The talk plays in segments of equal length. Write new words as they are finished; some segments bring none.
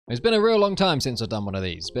It's been a real long time since I've done one of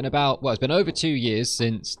these. It's been about, well, it's been over 2 years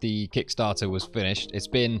since the Kickstarter was finished. It's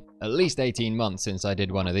been at least 18 months since I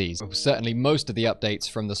did one of these. Certainly most of the updates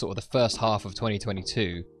from the sort of the first half of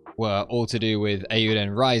 2022 were all to do with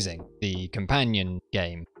Eiyuden Rising, the companion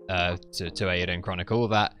game to Eiyuden Chronicle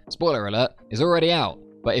that, spoiler alert, is already out.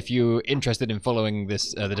 But if you're interested in following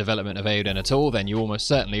this, the development of Eiyuden at all, then you almost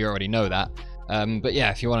certainly already know that. But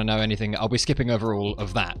yeah, if you want to know anything, I'll be skipping over all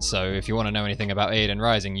of that. So if you want to know anything about Eiyuden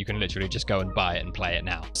Rising, you can literally just go and buy it and play it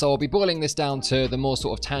now. So I'll be boiling this down to the more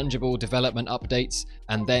sort of tangible development updates,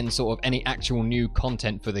 and then sort of any actual new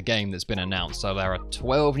content for the game that's been announced. So there are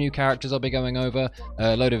 12 new characters I'll be going over,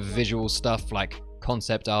 a load of visual stuff like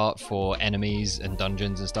concept art for enemies and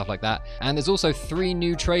dungeons and stuff like that. And there's also 3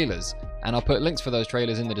 new trailers, and I'll put links for those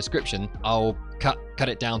trailers in the description. I'll cut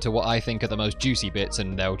it down to what I think are the most juicy bits,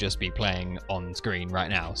 and they'll just be playing on screen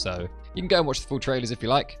right now. So you can go and watch the full trailers if you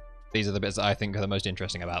like. These are the bits that I think are the most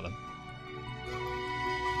interesting about them.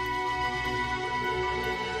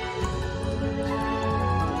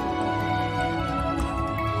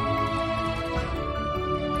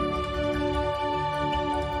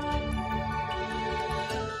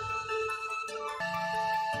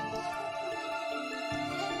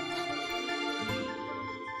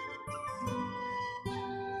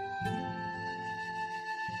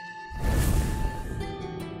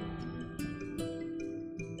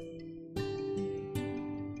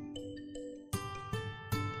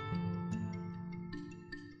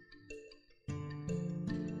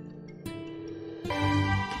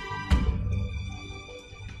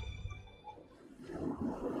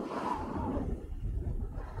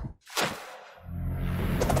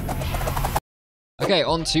 Okay,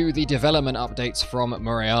 on to the development updates from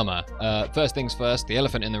Murayama. First things first, the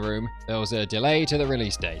elephant in the room. There was a delay to the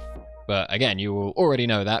release date. But again, you will already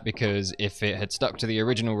know that because if it had stuck to the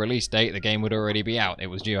original release date, the game would already be out. It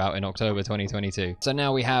was due out in October 2022. So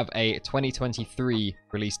now we have a 2023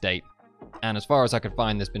 release date. And as far as I could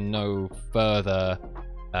find, there's been no further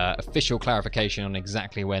official clarification on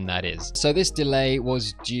exactly when that is. So this delay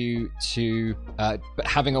was due to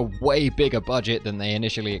having a way bigger budget than they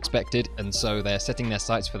initially expected, and so they're setting their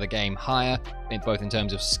sights for the game higher, both in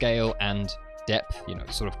terms of scale and depth, you know,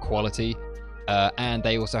 sort of quality. And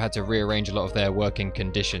they also had to rearrange a lot of their working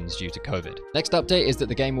conditions due to COVID. Next update is that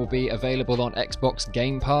the game will be available on Xbox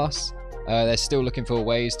Game Pass. They're still looking for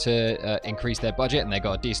ways to increase their budget, and they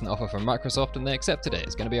got a decent offer from Microsoft and they accepted it.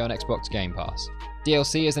 It's going to be on Xbox Game Pass.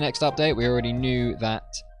 DLC is the next update. We already knew that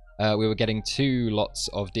we were getting 2 lots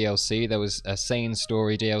of DLC. There was a Sane's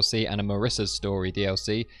Story DLC and a Marissa's Story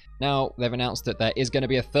DLC. Now they've announced that there is going to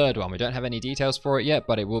be a 3rd one. We don't have any details for it yet,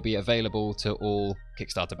 but it will be available to all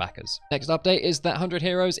Kickstarter backers. Next update is that 100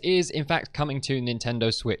 Heroes is in fact coming to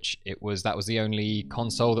Nintendo Switch. That was the only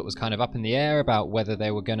console that was kind of up in the air about whether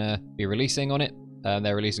they were going to be releasing on it.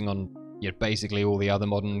 They're releasing on basically all the other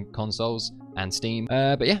modern consoles and Steam.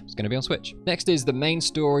 But yeah, it's going to be on Switch. Next is the main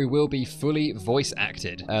story will be fully voice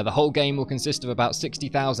acted. The whole game will consist of about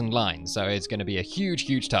 60,000 lines, so it's going to be a huge,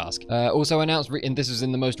 huge task. Also announced, and this was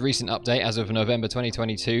in the most recent update as of November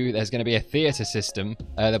 2022, there's going to be a theatre system.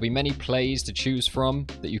 There'll be many plays to choose from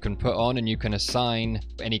that you can put on, and you can assign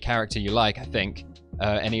any character you like, I think,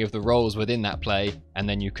 any of the roles within that play, and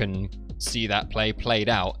then you can see that play played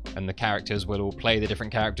out, and the characters will all play the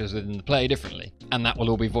different characters within the play differently. And that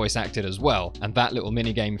will all be voice acted as well. And that little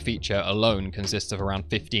minigame feature alone consists of around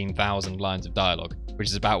 15,000 lines of dialogue, which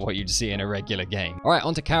is about what you'd see in a regular game. Alright,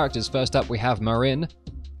 on to characters. First up, we have Marin.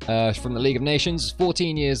 From the League of Nations,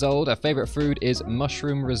 14 years old. Her favorite food is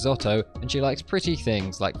mushroom risotto, and she likes pretty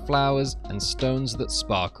things like flowers and stones that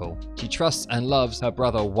sparkle. She trusts and loves her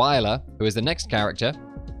brother Wyler, who is the next character.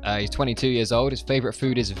 He's 22 years old. His favorite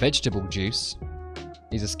food is vegetable juice.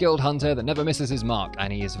 He's a skilled hunter that never misses his mark,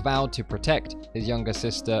 and he is vowed to protect his younger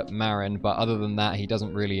sister, Marin, but other than that, he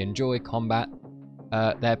doesn't really enjoy combat.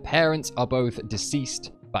 Their parents are both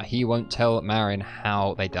deceased, but he won't tell Marin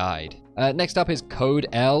how they died. Next up is Code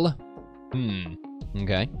L.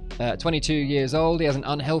 Okay. 22 years old, he has an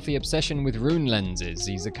unhealthy obsession with rune lenses.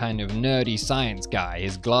 He's a kind of nerdy science guy.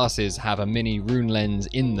 His glasses have a mini rune lens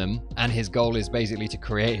in them, and his goal is basically to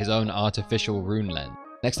create his own artificial rune lens.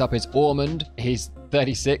 Next up is Ormond. He's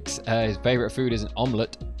 36. His favorite food is an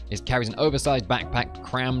omelette. He carries an oversized backpack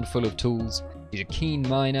crammed full of tools. He's a keen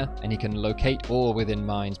miner, and he can locate ore within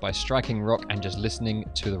mines by striking rock and just listening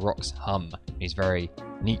to the rocks hum. He's very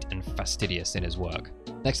neat and fastidious in his work.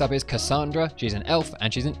 Next up is Cassandra. She's an elf,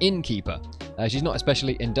 and she's an innkeeper. She's not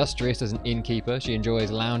especially industrious as an innkeeper. She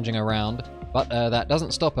enjoys lounging around, but that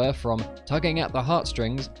doesn't stop her from tugging at the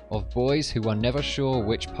heartstrings of boys who are never sure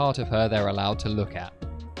which part of her they're allowed to look at.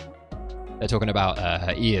 They're talking about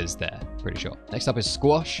her ears there, pretty sure. Next up is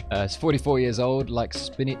Squash. It's 44 years old, like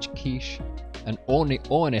spinach quiche. An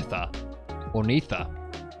ornitha.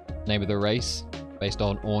 Name of the race, based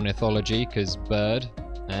on ornithology, because bird.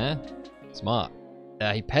 Smart.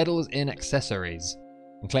 He peddles in accessories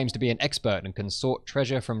and claims to be an expert and can sort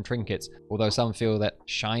treasure from trinkets, although some feel that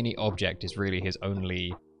shiny object is really his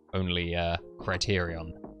only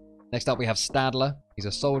criterion. Next up we have Stadler. He's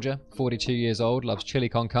a soldier, 42 years old, loves chili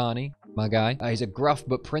con carne, my guy. He's a gruff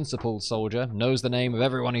but principled soldier, knows the name of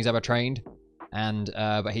everyone he's ever trained, and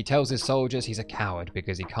but he tells his soldiers he's a coward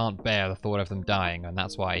because he can't bear the thought of them dying, and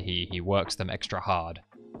that's why he works them extra hard.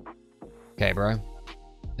 Okay, bro.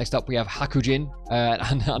 Next up we have Hakujin,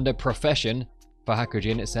 and under profession for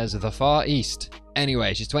Hakujin it says the Far East.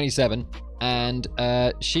 Anyway, she's 27, and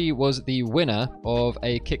she was the winner of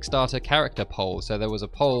a Kickstarter character poll. So there was a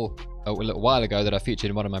poll a little while ago that I featured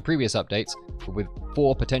in one of my previous updates with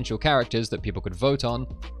 4 potential characters that people could vote on,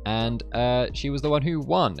 and she was the one who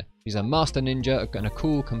won. She's a master ninja and a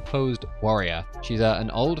cool, composed warrior. She's an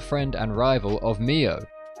old friend and rival of Mio.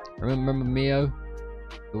 Remember Mio?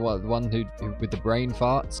 The one who with the brain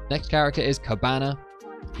farts? Next character is Cabana.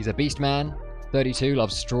 He's a beast man, 32,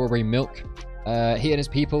 loves strawberry milk. He and his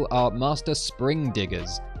people are master spring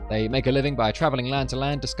diggers. They make a living by traveling land to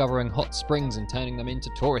land, discovering hot springs and turning them into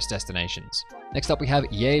tourist destinations. Next up we have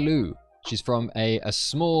Yelu. She's from a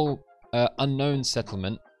small unknown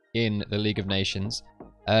settlement in the League of Nations.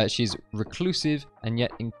 She's reclusive and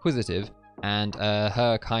yet inquisitive, and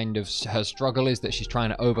her struggle is that she's trying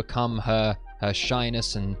to overcome her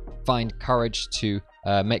shyness and find courage to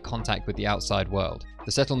make contact with the outside world.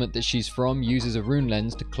 The settlement that she's from uses a rune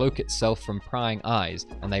lens to cloak itself from prying eyes,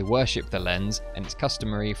 and they worship the lens, and it's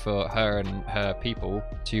customary for her and her people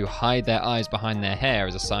to hide their eyes behind their hair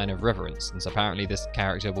as a sign of reverence, and so apparently this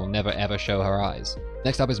character will never ever show her eyes.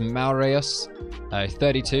 Next up is Maureus,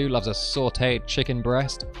 32, loves a sauteed chicken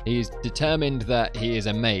breast. He's determined that he is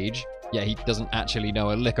a mage, yet he doesn't actually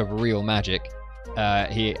know a lick of real magic.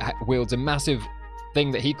 He wields a massive thing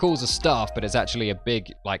that he calls a staff, but it's actually a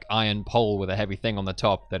big like iron pole with a heavy thing on the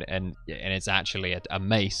top and it's actually a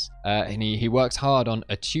mace. And he works hard on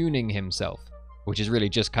attuning himself, which is really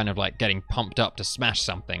just kind of like getting pumped up to smash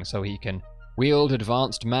something so he can wield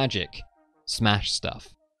advanced magic, smash stuff.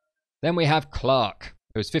 Then we have Clark,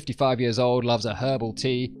 who's 55 years old, loves a herbal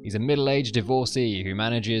tea. He's a middle-aged divorcee who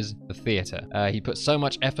manages the theatre. He put so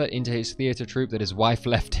much effort into his theatre troupe that his wife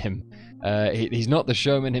left him. He's not the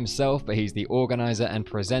showman himself, but he's the organizer and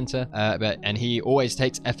presenter. And he always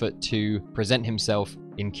takes effort to present himself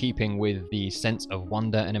in keeping with the sense of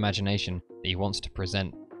wonder and imagination that he wants to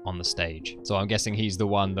present on the stage. So I'm guessing he's the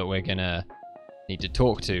one that we're gonna need to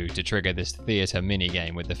talk to trigger this theatre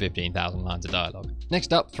mini-game with the 15,000 lines of dialogue.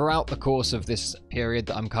 Next up, throughout the course of this period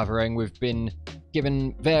that I'm covering, we've been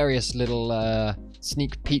given various little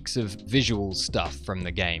sneak peeks of visual stuff from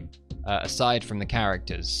the game, aside from the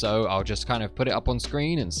characters. So I'll just kind of put it up on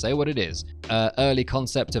screen and say what it is. Early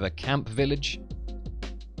concept of a camp village,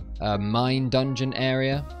 a mine dungeon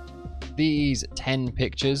area, these 10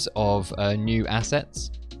 pictures of new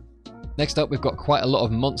assets. Next up, we've got quite a lot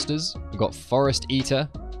of monsters. We've got Forest Eater,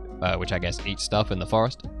 which I guess eats stuff in the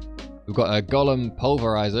forest. We've got a Golem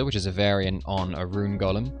Pulverizer, which is a variant on a Rune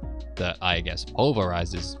Golem that I guess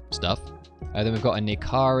pulverizes stuff. Then we've got a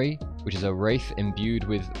Nikari, which is a Wraith imbued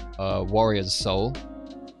with a Warrior's Soul.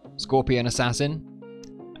 Scorpion Assassin,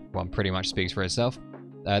 one pretty much speaks for itself.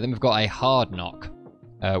 Then we've got a Hard Knock,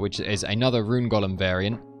 which is another Rune Golem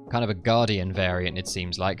variant, kind of a Guardian variant it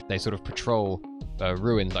seems like. They sort of patrol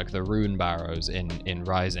ruins like the rune barrows in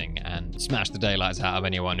Rising and smash the daylights out of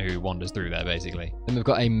anyone who wanders through there, basically. Then we've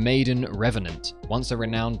got a Maiden Revenant. Once a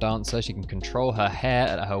renowned dancer, she can control her hair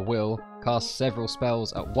at her will, cast several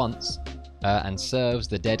spells at once, and serves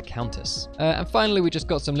the dead countess. And finally, we just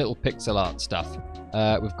got some little pixel art stuff.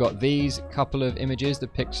 We've got these couple of images, the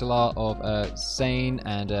pixel art of Sane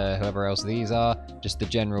and whoever else these are, just the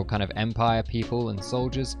general kind of Empire people and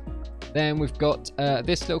soldiers. Then we've got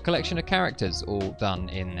this little collection of characters all done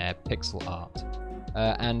in their pixel art.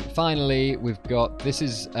 And finally, we've got, this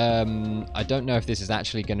is, I don't know if this is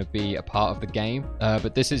actually going to be a part of the game,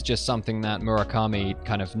 but this is just something that Murakami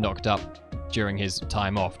kind of knocked up during his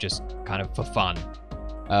time off, just kind of for fun.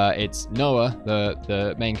 It's Noah,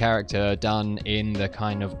 the main character, done in the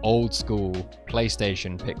kind of old school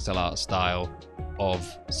PlayStation pixel art style of,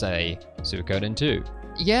 say, Suikoden 2.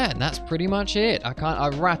 Yeah, and that's pretty much it. I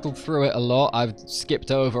rattled through it a lot. I've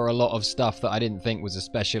skipped over a lot of stuff that I didn't think was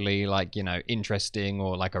especially, like, you know, interesting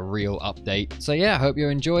or like a real update. So yeah, I hope you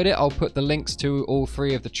enjoyed it. I'll put the links to all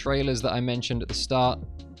 3 of the trailers that I mentioned at the start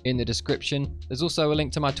in the description. There's also a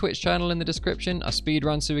link to my Twitch channel in the description. I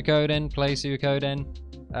speedrun Suikoden, play Suikoden,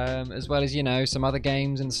 as well as, you know, some other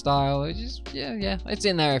games in the style. Yeah, it's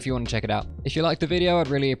in there if you want to check it out. If you liked the video, I'd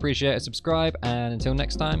really appreciate a subscribe, and until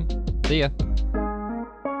next time, see ya.